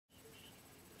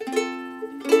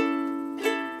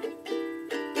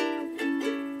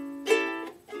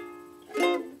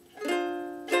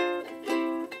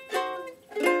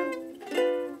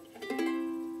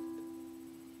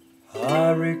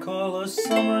recall a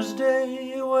summer's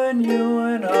day when you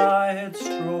and I had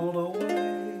strolled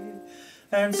away,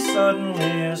 and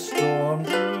suddenly a storm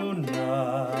drew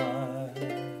nigh.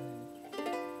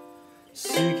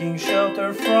 Seeking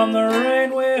shelter from the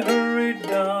rain, we hurried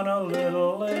down a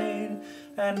little lane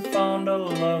and found a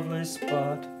lovely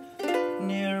spot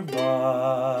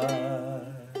nearby.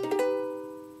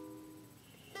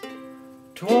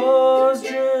 'Twas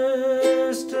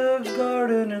just a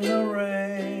garden in the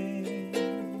rain,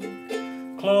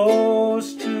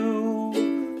 close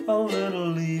to a little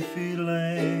leafy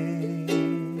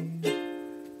lane.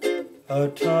 A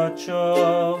touch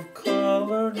of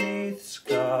color 'neath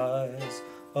skies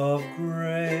of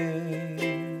gray.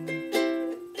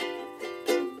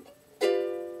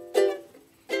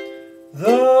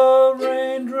 The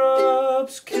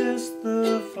raindrops kissed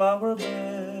the flower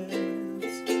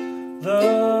beds,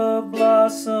 the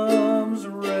blossoms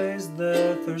raised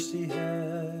their thirsty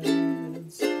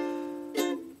heads.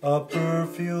 A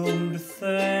perfumed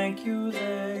thank you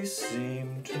they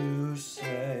seemed to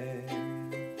say.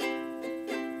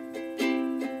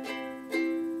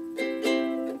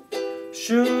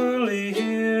 Surely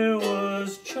here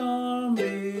was charm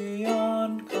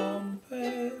beyond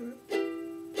compare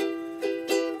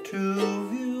to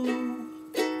view.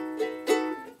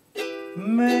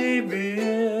 Maybe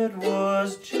it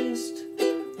was just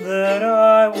that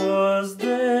I was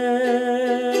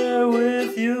there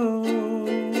with you.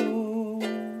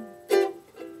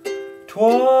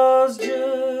 'Twas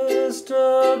just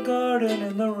a garden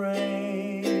in the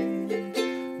rain,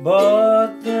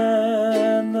 but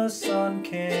then the sun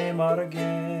came out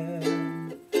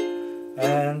again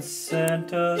and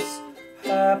sent us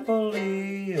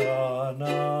happily on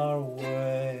our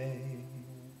way.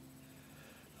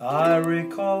 I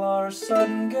recall our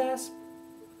sudden gasp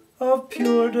of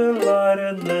pure delight,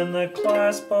 and then the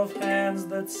clasp of hands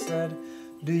that said,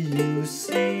 "Do you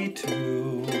see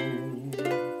too?"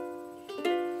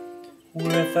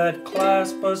 With that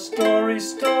clasp a story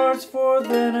starts, for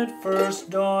then it first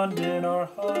dawned in our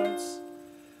hearts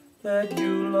that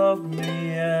you loved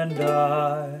me and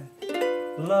I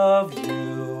loved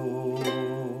you.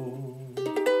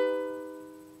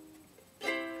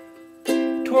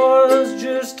 'Twas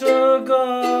just a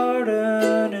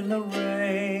garden in the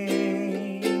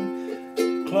rain,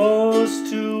 close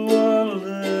to a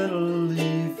little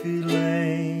leafy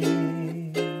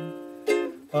lane.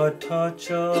 A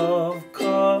touch of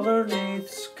color 'neath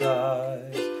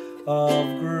skies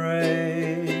of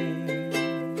gray.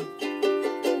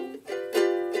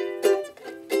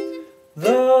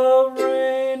 The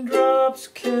raindrops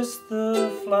kissed the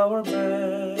flower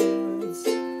beds,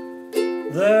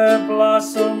 their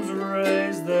blossoms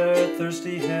raised their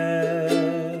thirsty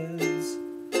heads.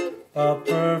 A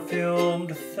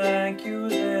perfumed thank you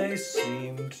they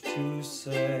seemed to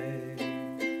say.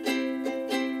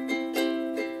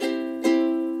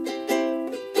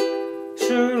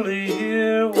 Surely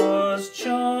here was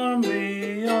charm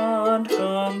beyond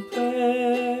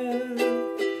compare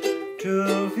to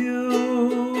view.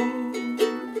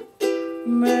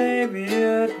 Maybe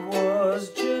it was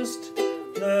just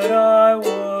that I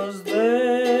was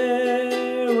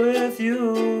there with you.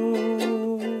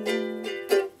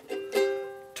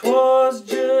 'Twas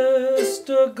just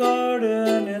a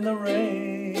garden in the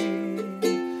rain,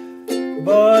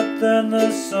 but then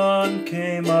the sun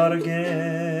came out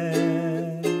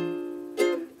again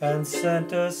and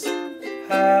sent us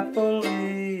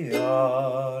happily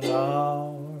on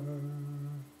our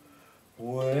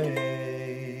way.